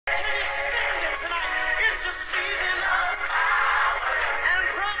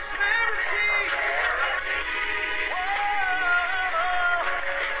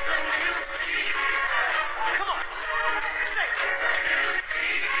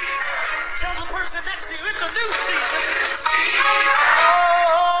season, that's you. It's a new season.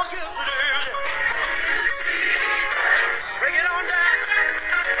 Oh, yes it is. Bring it on down.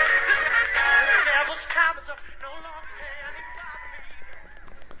 Listen, the devil's time is up. No longer can it bother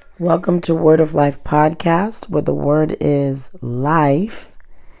me. Welcome to Word of Life podcast, where the word is life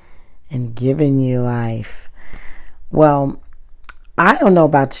and giving you life. Well, I don't know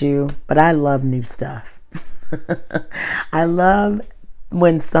about you, but I love new stuff. I love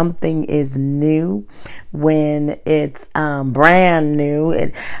when something is new, when it's brand new.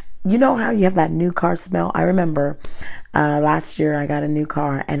 You know how you have that new car smell? I remember last year I got a new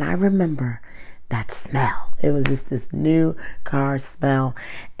car, and I remember that smell. It was just this new car smell.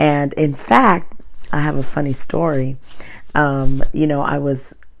 And in fact, I have a funny story. I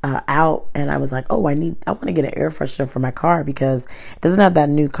was out and I was like, I want to get an air freshener for my car because it doesn't have that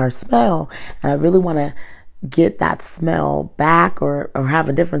new car smell. And I really want to get that smell back or have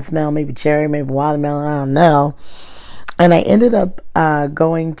a different smell, maybe cherry, maybe watermelon, I don't know. And I ended up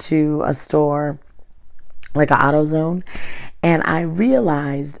going to a store like an AutoZone, and I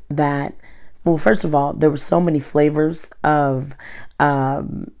realized that, well, first of all, there were so many flavors of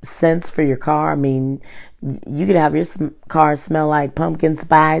scents for your car. I mean, you could have your car smell like pumpkin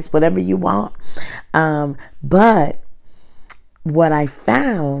spice, whatever you want. But what I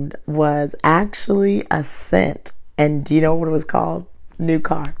found was actually a scent. And do you know what it was called? New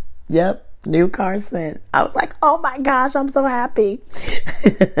car. Yep. New car scent. I was like, oh my gosh, I'm so happy.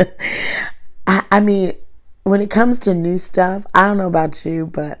 I mean, when it comes to new stuff, I don't know about you,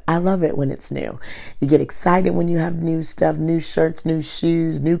 but I love it when it's new. You get excited when you have new stuff, new shirts, new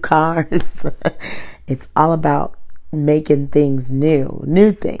shoes, new cars. It's all about making things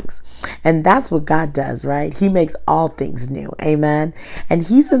new things. And that's what God does, right? He makes all things new. Amen. And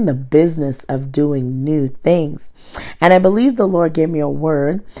he's in the business of doing new things. And I believe the Lord gave me a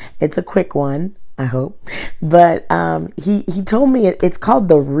word. It's a quick one, I hope. But he told me it's called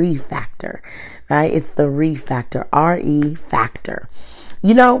the re factor, right? It's the re factor, R-E factor.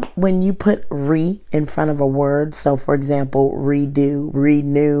 You know, when you put re in front of a word, so for example, redo,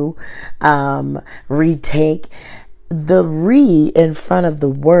 renew, retake, the re in front of the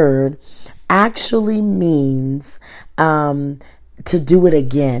word actually means to do it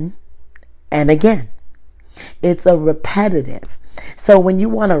again and again. It's a repetitive. So when you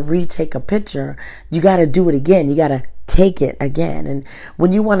want to retake a picture, you got to do it again. You got to take it again. And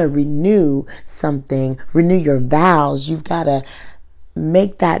when you want to renew something, renew your vows, you've got to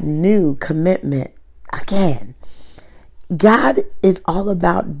make that new commitment again. God is all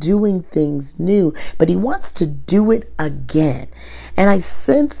about doing things new, but he wants to do it again. And I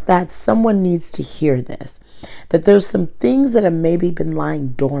sense that someone needs to hear this, that there's some things that have maybe been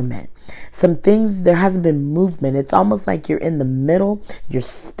lying dormant. Some things, there hasn't been movement. It's almost like you're in the middle, you're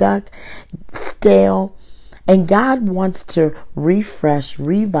stuck, stale. And God wants to refresh,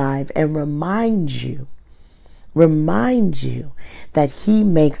 revive, and remind you that he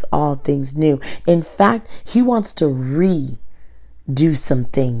makes all things new. In fact, he wants to redo some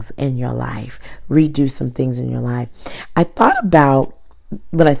things in your life. I thought about,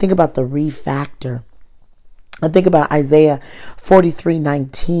 when I think about the refactor, I think about Isaiah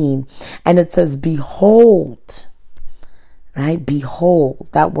 43:19, and it says, behold, right? Behold,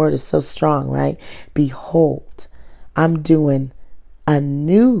 that word is so strong, right? Behold, I'm doing a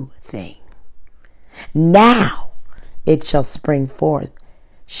new thing. Now it shall spring forth.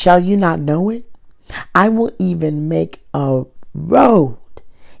 Shall you not know it? I will even make a road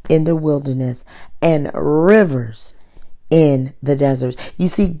in the wilderness and rivers in the deserts. You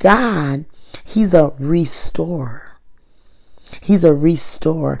see, God, he's a restorer. He's a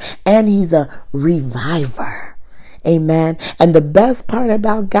restorer and he's a reviver. Amen. And the best part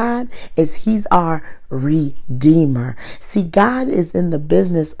about God is he's our redeemer. See, God is in the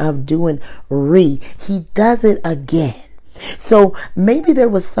business of doing He does it again. So maybe there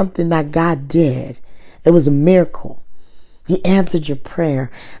was something that God did. It was a miracle. He answered your prayer.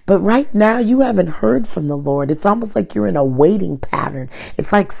 But right now you haven't heard from the Lord. It's almost like you're in a waiting pattern.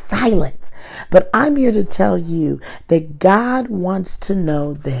 It's like silence. But I'm here to tell you that God wants to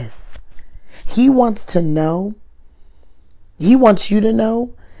know this. He wants you to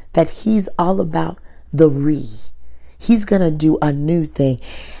know that he's all about the He's going to do a new thing.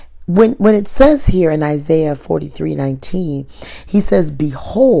 When it says here in Isaiah 43:19, he says,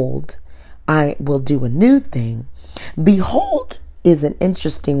 behold, I will do a new thing. Behold is an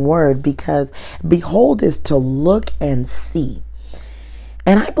interesting word because behold is to look and see.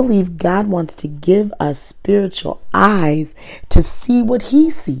 And I believe God wants to give us spiritual eyes to see what he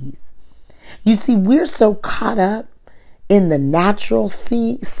sees. You see, we're so caught up in the natural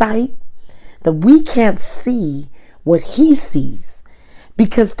sight that we can't see what he sees,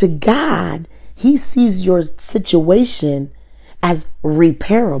 because to God, he sees your situation as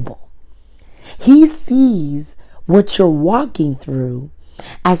repairable. He sees what you're walking through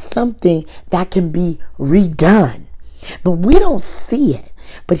as something that can be redone. But we don't see it.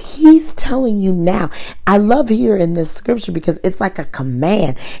 But he's telling you now. I love here in this scripture because it's like a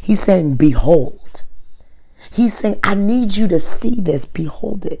command. He's saying, behold. He's saying, I need you to see this.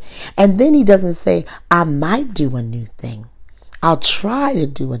 Behold it. And then he doesn't say, I might do a new thing. I'll try to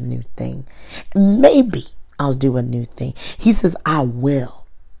do a new thing. Maybe I'll do a new thing. He says, I will.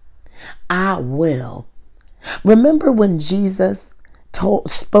 I will. Remember when Jesus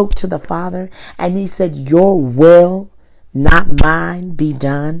spoke to the Father and he said, your will, not mine, be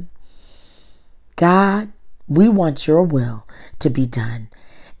done? God, we want your will to be done.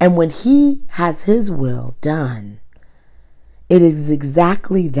 And when he has his will done, it is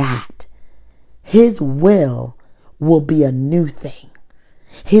exactly that. His will be a new thing.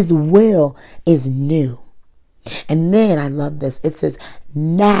 His will is new. And then I love this. It says,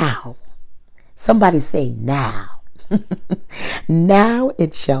 now. Somebody say now. Now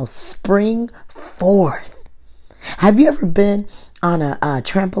it shall spring forth. Have you ever been on a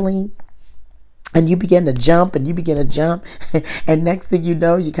trampoline and you begin to jump and and next thing you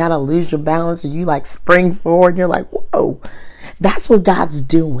know, you kind of lose your balance and you like spring forward and you're like, whoa, that's what God's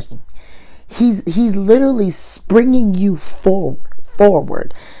doing. He's literally springing you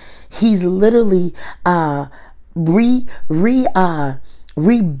forward. He's literally rebounding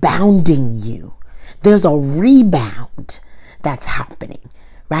you. There's a rebound that's happening,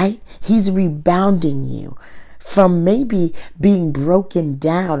 right? He's rebounding you from maybe being broken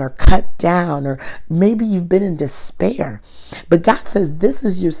down or cut down, or maybe you've been in despair. But God says this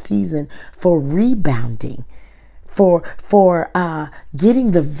is your season for rebounding, for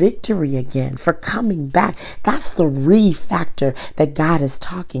getting the victory again, for coming back. That's the factor that God is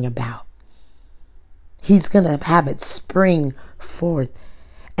talking about. He's going to have it spring forth.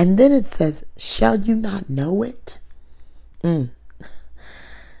 And then it says, shall you not know it?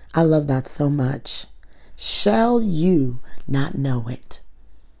 I love that so much. Shall you not know it?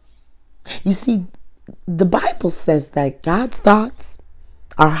 You see, the Bible says that God's thoughts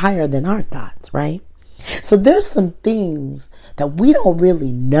are higher than our thoughts, right? So there's some things that we don't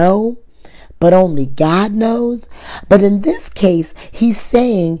really know, but only God knows. But in this case, he's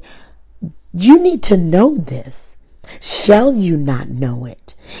saying, you need to know this. Shall you not know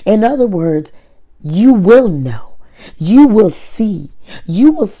it? In other words, you will know. You will see.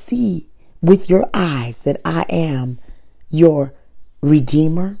 You will see with your eyes that I am your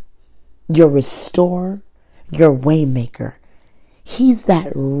Redeemer, your Restorer, your Waymaker. He's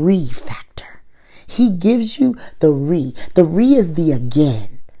that factor. He gives you the re. The re is the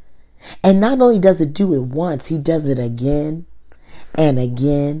again. And not only does it do it once, he does it again and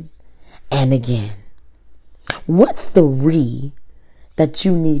again and again. What's the re that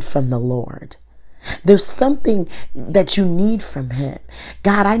you need from the Lord? There's something that you need from him.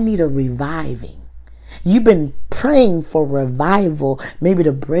 God, I need a reviving. You've been praying for revival, maybe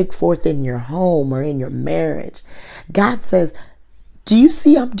to break forth in your home or in your marriage. God says, do you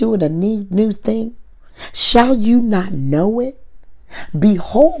see I'm doing a new thing? Shall you not know it?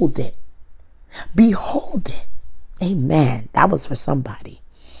 Behold it. Behold it. Amen. That was for somebody.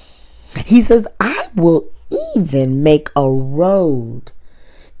 He says, I will even make a road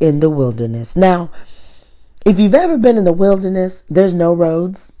in the wilderness. Now, if you've ever been in the wilderness, there's no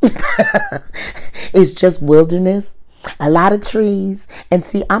roads. It's just wilderness, a lot of trees. And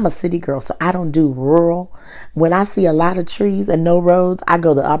see, I'm a city girl, so I don't do rural. When I see a lot of trees and no roads, I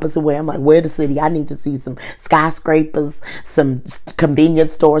go the opposite way. I'm like, where the city? I need to see some skyscrapers, some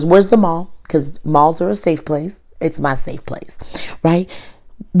convenience stores. Where's the mall? Because malls are a safe place. It's my safe place, right?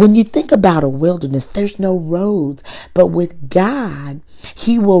 When you think about a wilderness, there's no roads. But with God,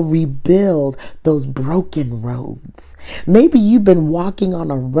 he will rebuild those broken roads. Maybe you've been walking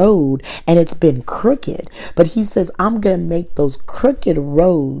on a road and it's been crooked. But he says, I'm going to make those crooked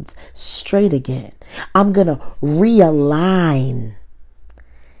roads straight again. I'm going to realign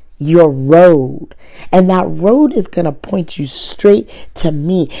your road. And that road is going to point you straight to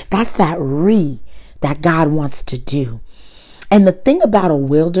me. That's that that God wants to do. And the thing about a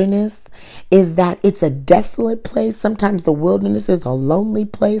wilderness is that it's a desolate place. Sometimes the wilderness is a lonely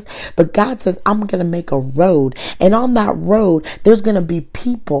place. But God says, I'm going to make a road. And on that road, there's going to be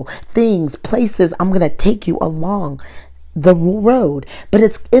people, things, places. I'm going to take you along the road. But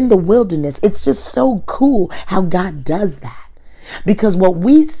it's in the wilderness. It's just so cool how God does that. Because what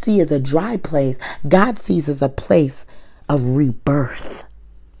we see as a dry place, God sees as a place of rebirth.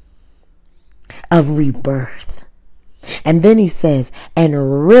 of rebirth. And then he says,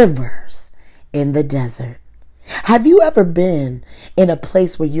 and rivers in the desert. Have you ever been in a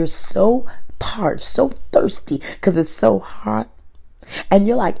place where you're so parched, so thirsty because it's so hot? And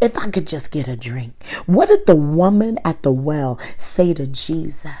you're like, if I could just get a drink. What did the woman at the well say to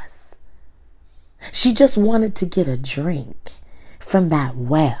Jesus? She just wanted to get a drink from that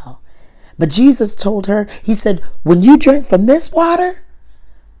well. But Jesus told her, he said, when you drink from this water,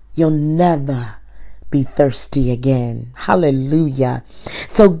 you'll never be thirsty again. Hallelujah.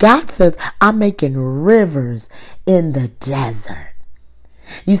 So God says, I'm making rivers in the desert.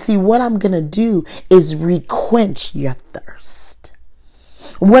 You see, what I'm going to do is requench your thirst.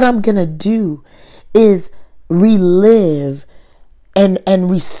 What I'm going to do is relive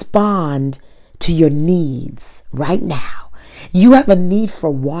and respond to your needs right now. You have a need for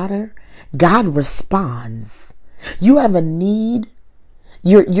water, God responds. You have a need,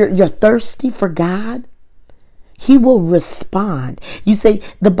 you're thirsty for God, He will respond. You say,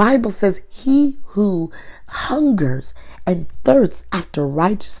 the Bible says, he who hungers and thirsts after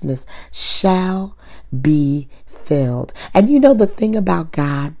righteousness shall be filled. And you know the thing about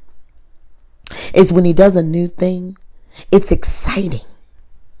God is when He does a new thing, it's exciting.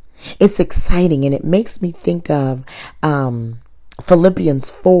 It's exciting, and it makes me think of Philippians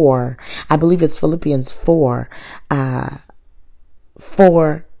 4. I believe it's Philippians 4,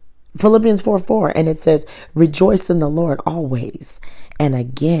 Philippians 4:4, and it says, rejoice in the Lord always. And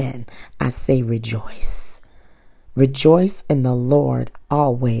again, I say rejoice. Rejoice in the Lord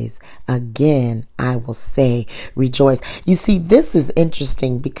always. Again, I will say rejoice. You see, this is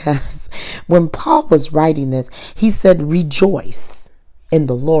interesting because when Paul was writing this, he said rejoice in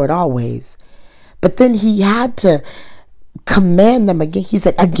the Lord always. But then he had to command them again. He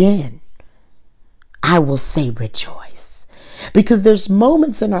said, again, I will say rejoice. Because there's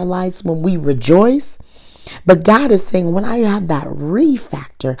moments in our lives when we rejoice, but God is saying, when I have that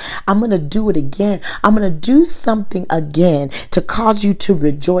re-factor, I'm going to do it again. I'm going to do something again to cause you to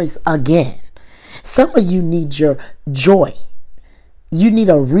rejoice again. Some of you need your joy. You need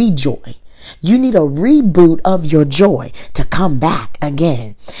a rejoy. You need a reboot of your joy to come back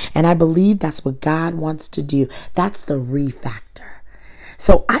again. And I believe that's what God wants to do. That's the re-factor.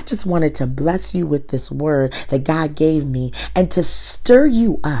 So I just wanted to bless you with this word that God gave me and to stir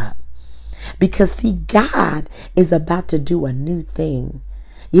you up. Because see, God is about to do a new thing.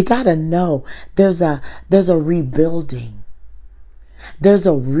 You got to know there's a rebuilding. There's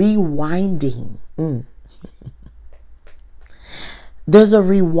a rewinding. There's a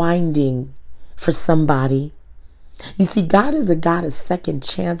rewinding for somebody. You see, God is a God of second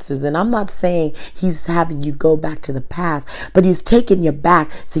chances. And I'm not saying He's having you go back to the past, but He's taking you back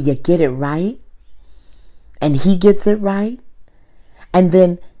so you get it right. And He gets it right. And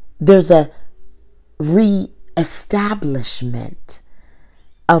then there's a re-establishment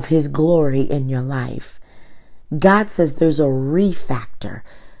of His glory in your life. God says there's a re-factor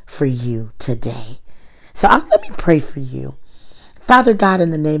for you today. So let me pray for you. Father God, in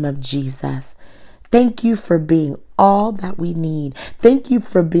the name of Jesus, thank you for being all that we need. Thank you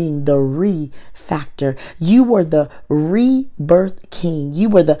for being the re-factor. You were the rebirth King. You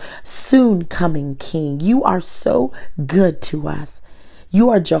were the soon coming King. You are so good to us. You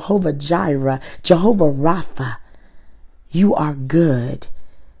are Jehovah Jireh, Jehovah Rapha. You are good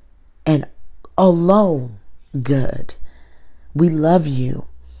and alone good. We love you.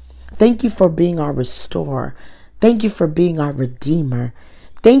 Thank you for being our restorer. Thank you for being our redeemer.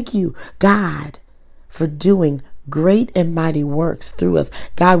 Thank you, God, for doing great and mighty works through us.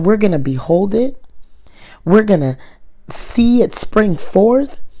 God, we're going to behold it. We're going to see it spring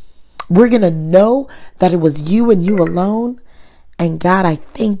forth. We're going to know that it was you and you alone. And God, I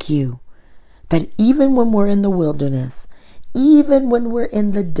thank you that even when we're in the wilderness, even when we're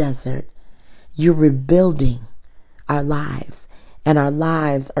in the desert, you're rebuilding our lives. And our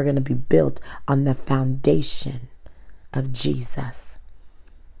lives are going to be built on the foundation of Jesus.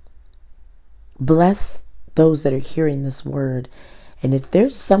 Bless those that are hearing this word. And if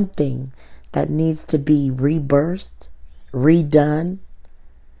there's something that needs to be rebirthed, redone,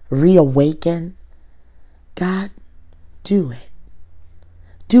 reawakened, God, do it.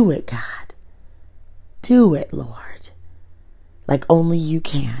 Do it, God. Do it, Lord. Like only you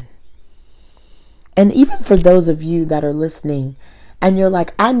can. And even for those of you that are listening and you're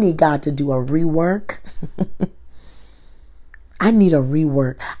like, I need God to do a rework. I need a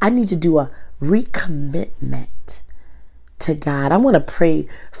rework. I need to do a recommitment to God. I want to pray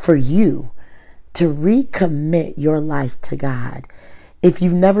for you to recommit your life to God. If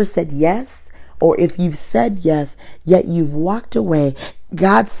you've never said yes, or if you've said yes, yet you've walked away,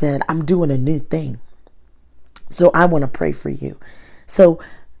 God said, I'm doing a new thing. So I want to pray for you. So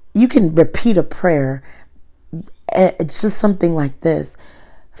you can repeat a prayer. It's just something like this.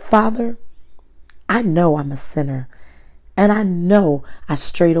 Father, I know I'm a sinner, and I know I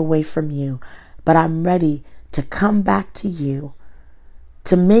strayed away from you, but I'm ready to come back to you,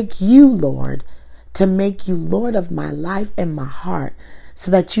 to make you Lord, of my life and my heart,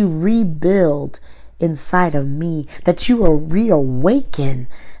 so that you rebuild inside of me, that you will reawaken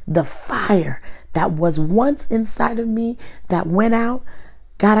the fire that was once inside of me that went out.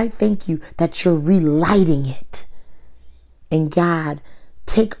 God, I thank you that you're relighting it. And God,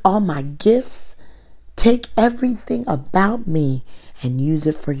 take all my gifts, take everything about me and use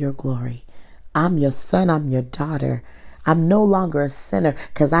it for your glory. I'm your son, I'm your daughter. I'm no longer a sinner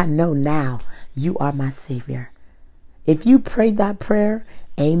because I know now you are my Savior. If you prayed that prayer,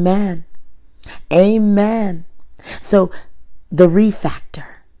 amen. Amen. So the refactor.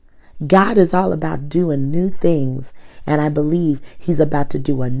 God is all about doing new things, and I believe he's about to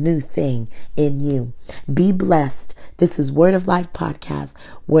do a new thing in you. Be blessed. This is Word of Life Podcast,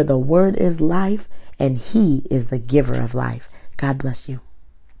 where the word is life and he is the giver of life. God bless you.